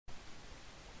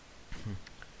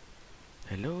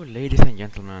Hello ladies and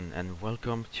gentlemen, and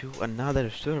welcome to another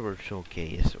server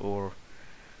showcase or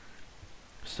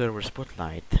server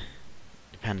spotlight,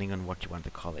 depending on what you want to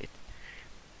call it.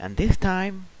 And this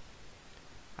time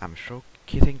I'm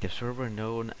showcasing the server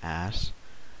known as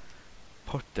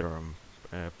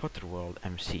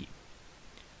PotterworldMC.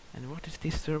 And what is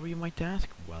this server, you might ask?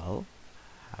 Well,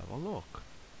 have a look.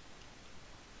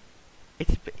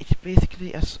 It's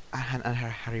basically a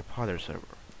Harry Potter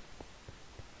server.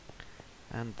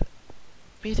 And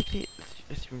basically,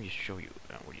 let me show you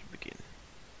where you begin.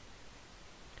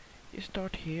 You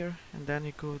start here, and then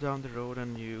you go down the road,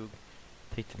 and you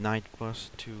take the night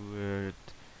bus to.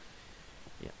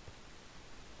 Yeah,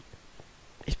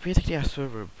 it's basically a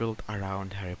server built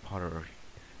around Harry Potter,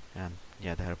 and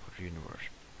yeah, the Harry Potter universe.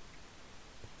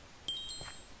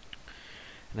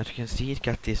 And as you can see, it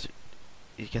gets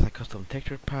a custom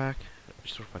texture pack,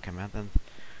 resource pack command, and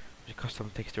the custom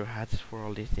texture hats for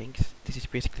all these things. This is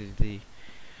basically the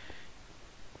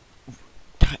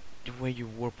way you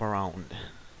warp around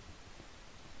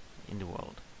in the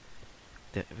world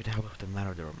with the help of the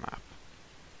Marauder map.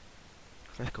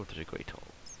 So let's go to the Great Hall.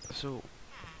 So,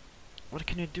 what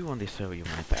can you do on this server, you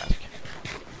might ask?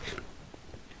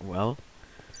 Well,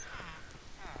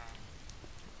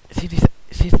 since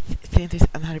it's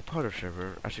an Harry Potter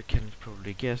server, as you can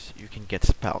probably guess, you can get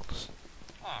spells.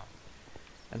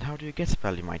 And how do you get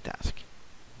spell, you might ask?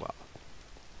 Well,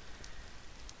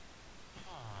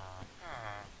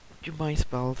 you buy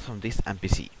spells from this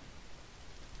NPC.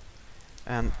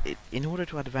 And in order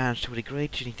to advance to the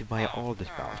grade, you need to buy all the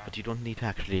spells, but you don't need to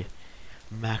actually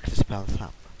max the spells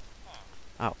up.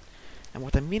 Oh, and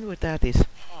what I mean with that is,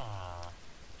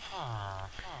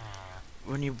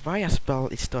 when you buy a spell,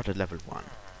 it starts at level 1.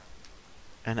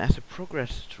 And as you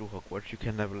progress through Hogwarts, you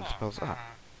can level the spells up.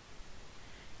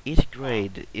 Each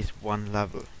grade is one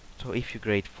level, so if you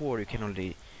grade 4, you can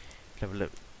only level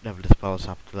the spells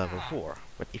up to level 4.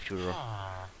 But if you're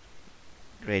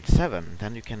grade 7,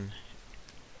 then you can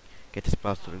get the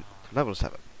spells to level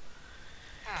 7.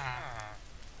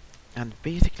 And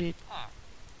basically,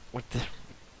 what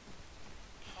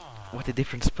the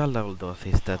different spell level does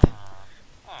is that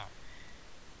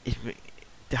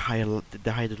the higher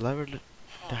the level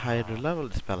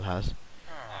the spell has,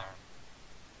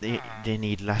 they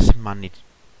need less money.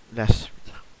 What the hell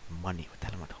am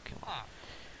I talking about?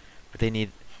 But they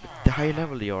need, the higher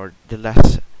level you are, the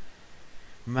less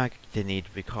magic they need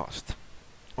to be cost.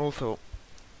 Also,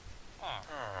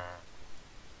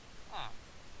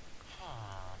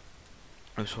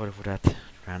 I'm sorry for that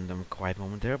random quiet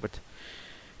moment there, but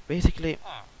basically,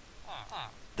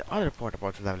 the other part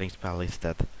about the leveling spell is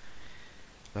that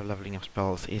the leveling of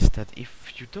spells is that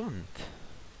if you don't,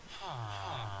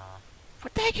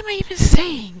 what the heck am I even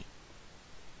saying?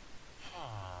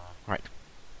 Right.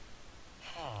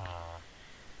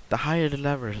 The higher the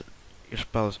level your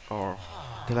spells are,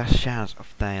 the less chance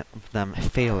of them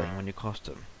failing when you cast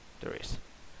them there is.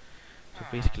 So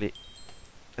basically,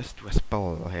 let's do a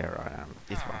spell here.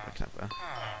 This one, for example.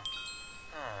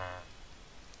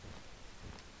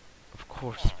 Of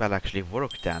course, the spell actually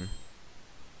worked then.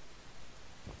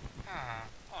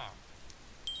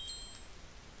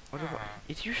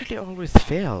 It usually always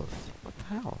fails. What the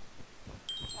hell?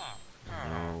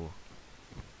 No.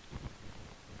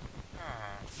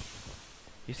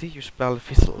 You see, your spell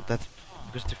fizzled. That's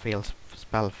because the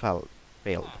spell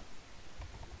failed.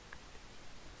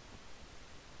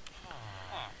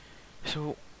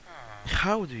 So,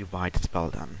 how do you buy the spell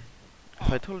then?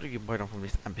 As I told you, you buy them from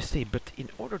this NPC, but in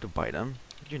order to buy them,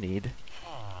 you need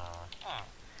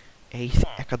a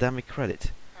academic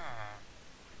credit.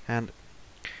 And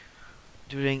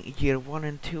during year 1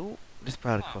 and 2, the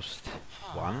spell costs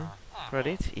 1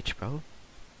 credit, each spell.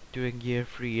 During year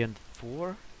 3 and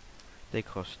 4, they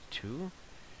cost 2.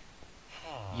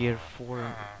 Year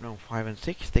 5 and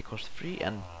 6, they cost 3,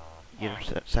 and year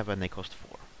 7, they cost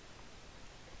 4.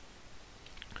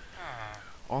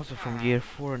 Also from year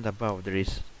 4 and above, there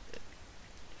is,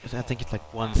 I think it's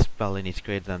like 1 spell in each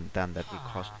grade, then that will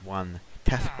cost 1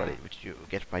 test credit, which you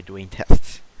get by doing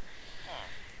tests.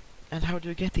 And how do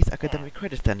you get these academic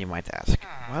credits then, you might ask?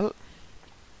 Well,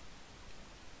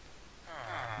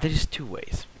 there is 2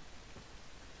 ways.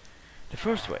 The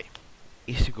first way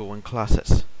is to go in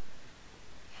classes.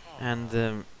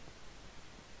 And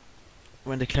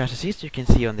when the classes is, you can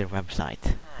see on their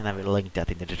website, and I will link that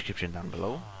in the description down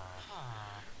below.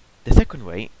 The second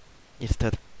way is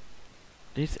that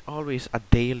there is always a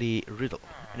daily riddle,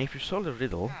 and if you solve the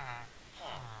riddle,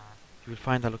 you will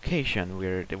find a location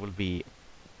where there will be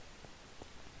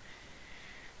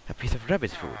a piece of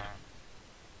rabbit food.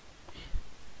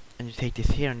 And you take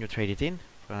this here and you trade it in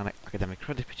an academic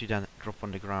credit, which you then drop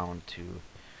on the ground to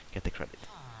get the credit.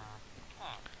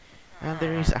 And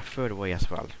there is a third way as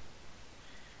well.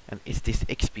 And it's this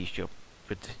XP shop,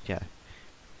 but yeah.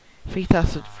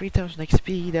 3000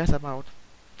 XP, that's about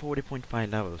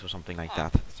 40.5 levels or something like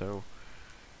that. So,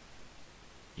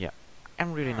 yeah,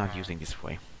 I'm really not using this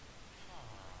way.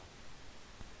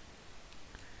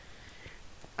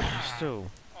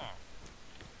 So,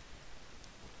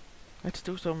 let's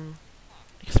do some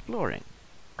exploring,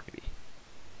 maybe.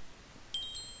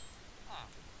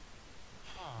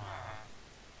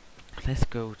 Let's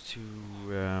go to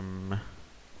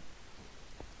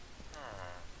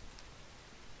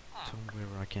somewhere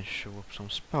where I can show up some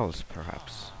spells,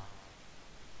 perhaps.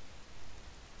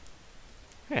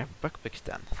 Yeah, buckpicks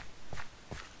then.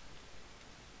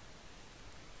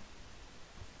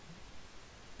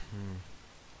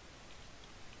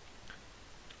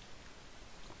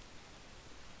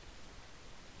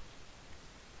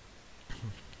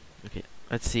 Okay,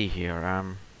 let's see here.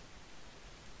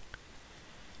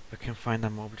 I can find a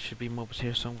mob. Should be mobs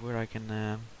here somewhere I can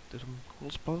do some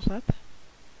cool spells at.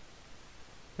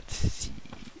 Let's see.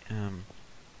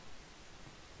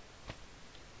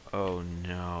 Oh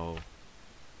no.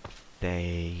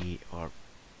 They are.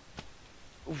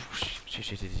 Oof,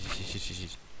 shit.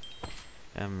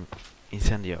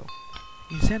 Incendio.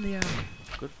 Incendio!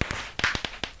 Good.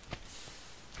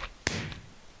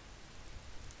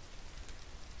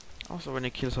 Also, when you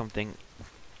kill something,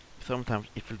 sometimes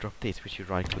it will drop this, which you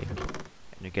right click,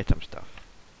 and you get some stuff.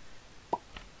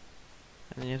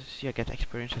 And then you see I get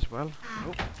experience as well.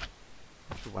 Oh,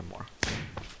 let's do one more.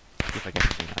 See if I get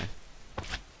something nice.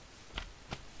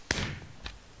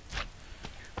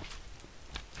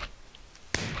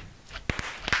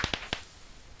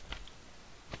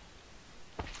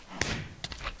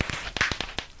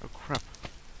 Oh crap.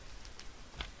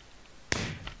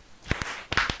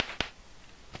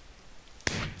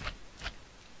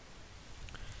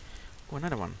 Oh,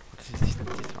 another one. What is this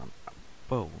one? A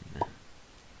bone.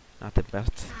 Not the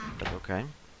best, but okay.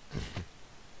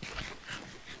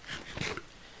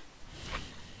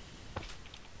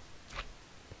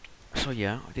 So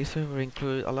yeah, this server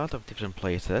includes a lot of different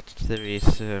playsets. There is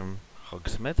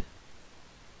Hogsmith,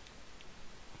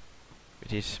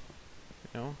 which is,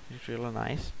 you know, it's really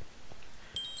nice.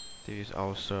 There is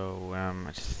also,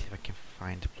 let's just see if I can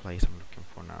find the place I'm looking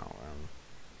for now.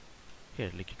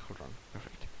 Here, Liquid Cauldron,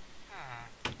 perfect.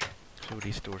 So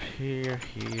these doors here,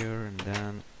 and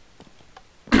then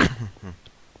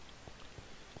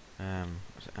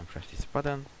and press this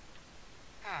button.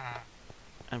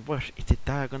 And watch, it's a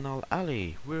diagonal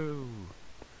alley. Whoa!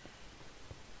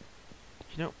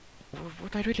 You know,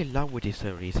 what I really love with this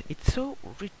server is it's so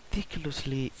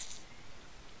ridiculously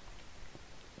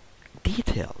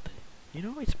detailed. You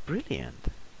know, it's brilliant.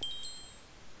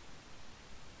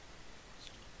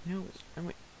 You know, I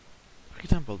mean, for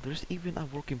example, there's even a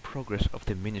work in progress of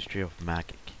the Ministry of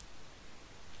Magic.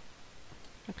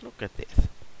 Like, look at this.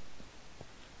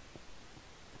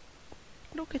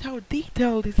 Look at how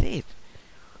detailed this is.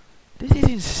 This is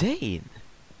insane.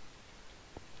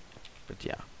 But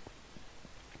yeah,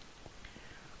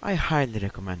 I highly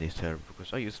recommend this server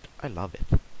because I love it.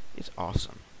 It's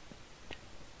awesome.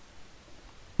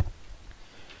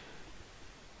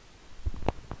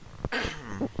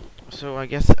 So I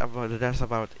guess that's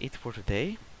about it for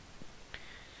today.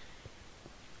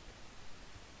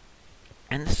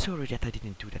 And sorry that I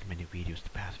didn't do that many videos the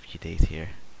past few days here.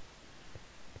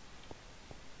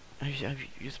 I've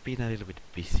just been a little bit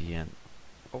busy, and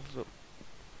also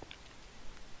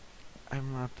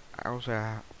I'm not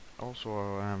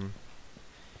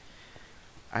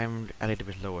I'm a little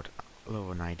bit low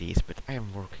on ideas, but I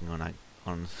am working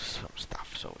on some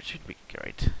stuff, so it should be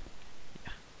great.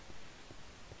 Yeah.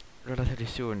 Relatively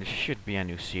soon there should be a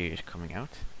new series coming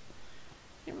out,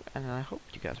 and I hope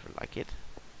you guys will like it.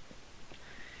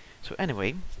 So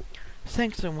anyway,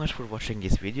 thanks so much for watching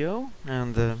this video,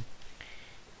 and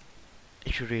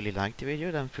if you really liked the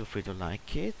video, then feel free to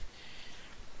like it.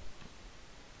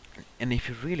 And if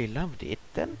you really loved it,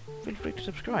 then feel free to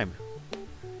subscribe.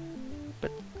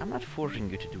 But I'm not forcing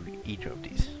you to do either of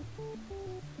these.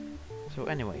 So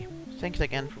anyway, thanks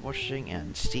again for watching,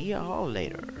 and see you all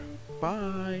later.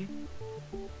 Bye!